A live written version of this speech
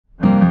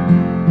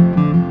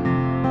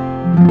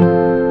Hi,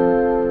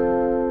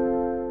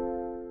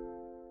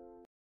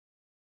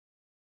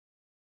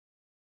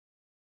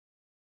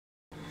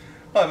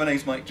 my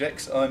name's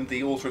Jecks. I'm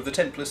the author of the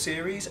Templar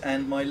series,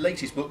 and my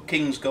latest book,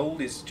 King's Gold,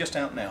 is just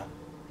out now.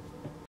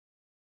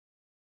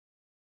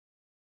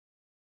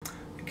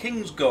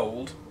 King's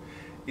Gold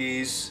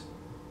is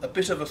a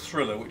bit of a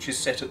thriller which is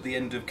set at the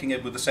end of King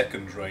Edward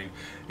II's reign.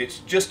 It's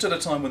just at a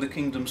time when the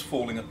kingdom's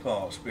falling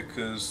apart,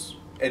 because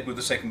Edward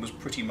II was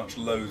pretty much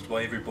loathed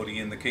by everybody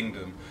in the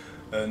kingdom,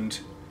 and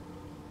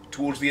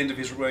towards the end of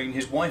his reign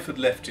his wife had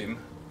left him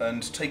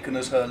and taken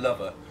as her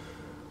lover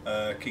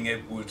King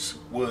Edward's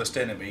worst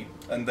enemy,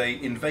 and they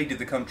invaded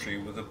the country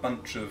with a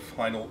bunch of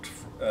Hainault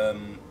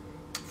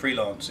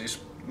freelances,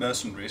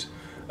 mercenaries,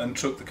 and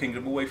took the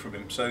kingdom away from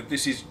him. So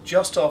this is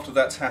just after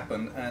that's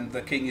happened, and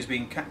the king is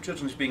being captured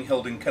and is being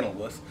held in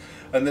Kenilworth.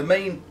 And the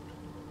main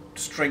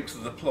strength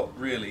of the plot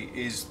really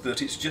is that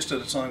it's just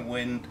at a time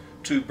when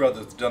two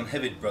brothers, the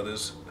Dunhevid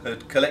brothers,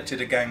 had collected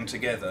a gang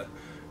together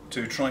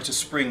to try to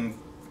spring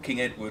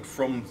King Edward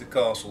from the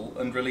castle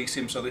and release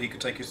him so that he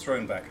could take his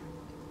throne back.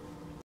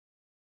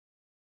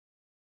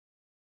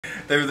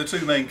 There are the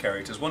two main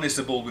characters. One is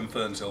Sir Baldwin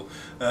Fernsill.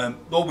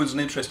 Baldwin's an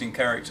interesting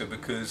character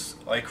because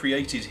I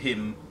created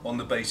him on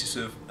the basis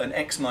of an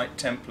ex-Knight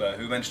Templar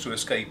who managed to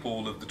escape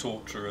all of the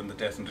torture and the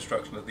death and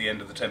destruction at the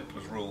end of the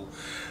Templars' rule.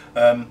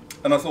 And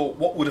I thought,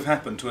 what would have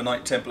happened to a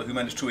Knight Templar who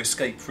managed to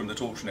escape from the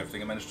torture and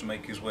everything and managed to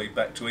make his way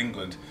back to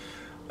England?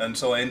 And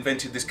so I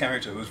invented this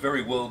character who was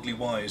very worldly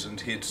wise,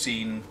 and he'd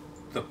seen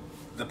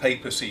the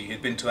papacy,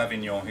 he'd been to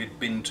Avignon, he'd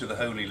been to the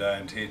Holy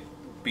Land, he'd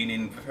been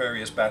in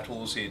various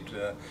battles, he'd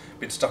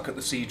been stuck at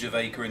the siege of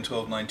Acre in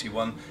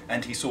 1291,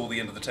 and he saw the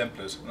end of the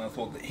Templars. And I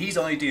thought, that he's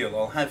ideal,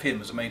 I'll have him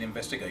as a main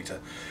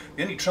investigator.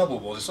 The only trouble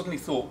was, I suddenly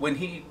thought, when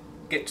he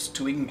gets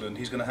to England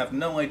he's going to have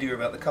no idea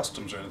about the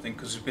customs or anything,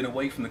 because he's been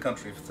away from the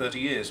country for 30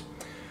 years.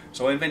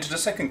 So I invented a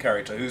second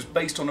character who's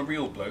based on a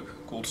real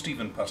bloke called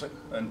Stephen Puttock,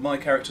 and my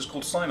character's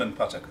called Simon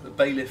Puttock, the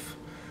bailiff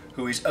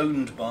who is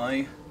owned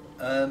by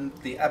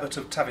the Abbot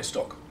of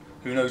Tavistock,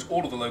 who knows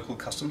all of the local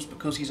customs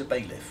because he's a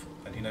bailiff,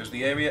 and he knows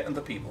the area and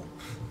the people.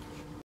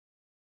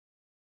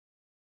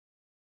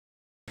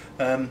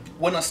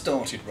 When I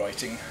started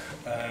writing,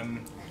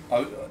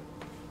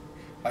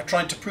 I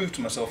tried to prove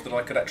to myself that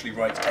I could actually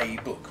write a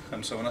book,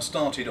 and so when I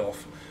started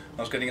off,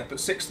 I was getting up at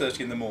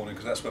 6:30 in the morning,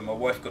 because that's when my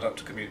wife got up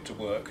to commute to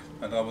work,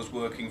 and I was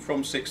working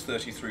from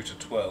 6:30 through to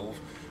 12.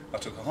 I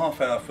took a half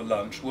hour for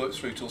lunch, worked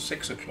through till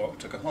 6 o'clock,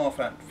 took a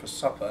half hour for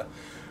supper,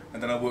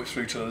 and then I worked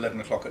through till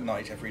 11 o'clock at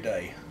night every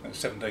day,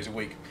 7 days a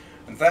week.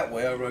 And that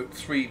way I wrote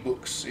 3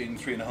 books in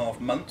 3.5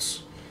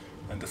 months,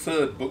 and the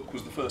third book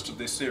was the first of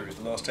this series,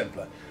 The Last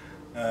Templar.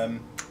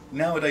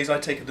 Nowadays I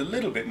take it a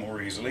little bit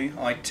more easily.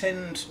 I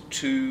tend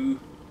to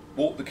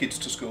walk the kids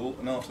to school,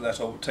 and after that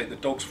I'll take the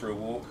dogs for a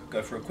walk,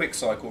 go for a quick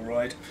cycle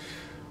ride.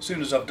 As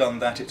soon as I've done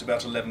that, it's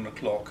about 11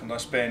 o'clock, and I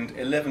spend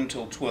 11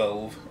 till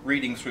 12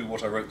 reading through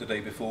what I wrote the day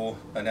before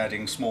and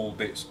adding small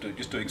bits,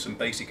 just doing some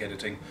basic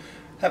editing.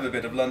 Have a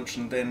bit of lunch,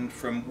 and then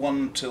from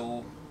 1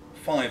 till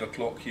 5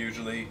 o'clock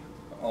usually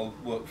I'll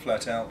work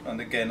flat out,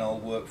 and again I'll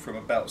work from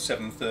about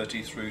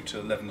 7:30 through to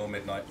 11 or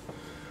midnight.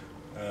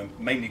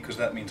 Mainly because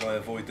that means I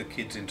avoid the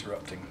kids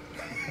interrupting.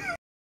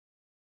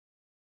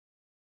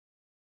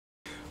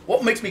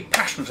 What makes me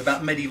passionate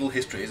about medieval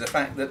history is the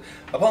fact that,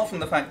 apart from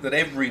the fact that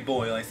every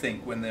boy, I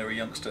think, when they're a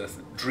youngster,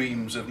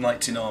 dreams of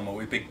knights in armour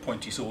with big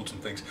pointy swords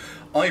and things,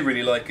 I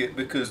really like it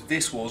because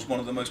this was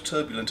one of the most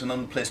turbulent and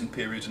unpleasant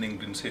periods in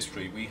England's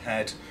history. We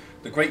had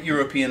the Great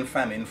European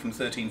Famine from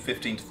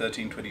 1315 to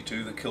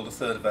 1322 that killed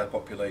 1/3 of our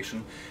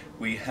population.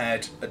 We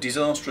had a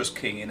disastrous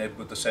king in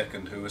Edward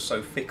II who was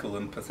so fickle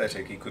and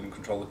pathetic he couldn't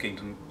control the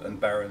kingdom and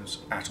barons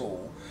at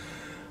all.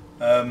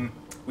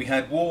 We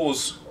had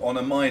wars on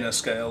a minor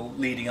scale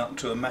leading up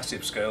to a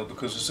massive scale,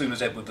 because as soon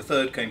as Edward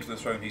III came to the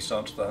throne he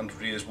started the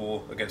 100 Years'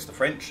 War against the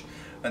French,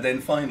 and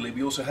then finally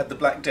we also had the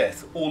Black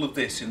Death. All of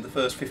this in the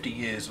first 50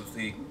 years of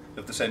the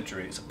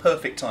century. It's a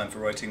perfect time for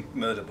writing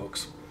murder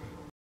books.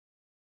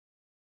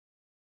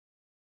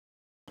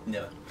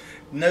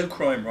 No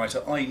crime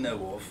writer I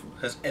know of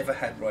has ever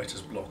had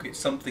writer's block. It's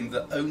something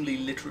that only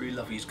literary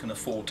lovies can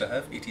afford to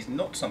have. It is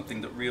not something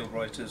that real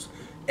writers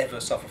ever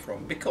suffer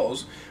from,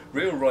 because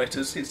real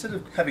writers, instead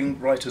of having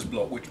writer's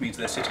block, which means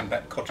they're sitting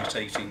back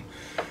cogitating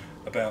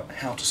about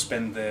how to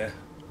spend their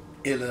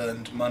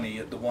ill-earned money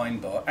at the wine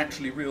bar,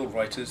 actually real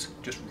writers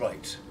just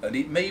write. And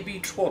it may be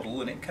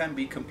twaddle and it can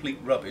be complete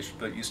rubbish,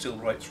 but you still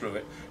write through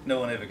it. No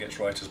one ever gets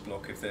writer's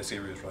block if they're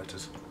serious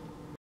writers.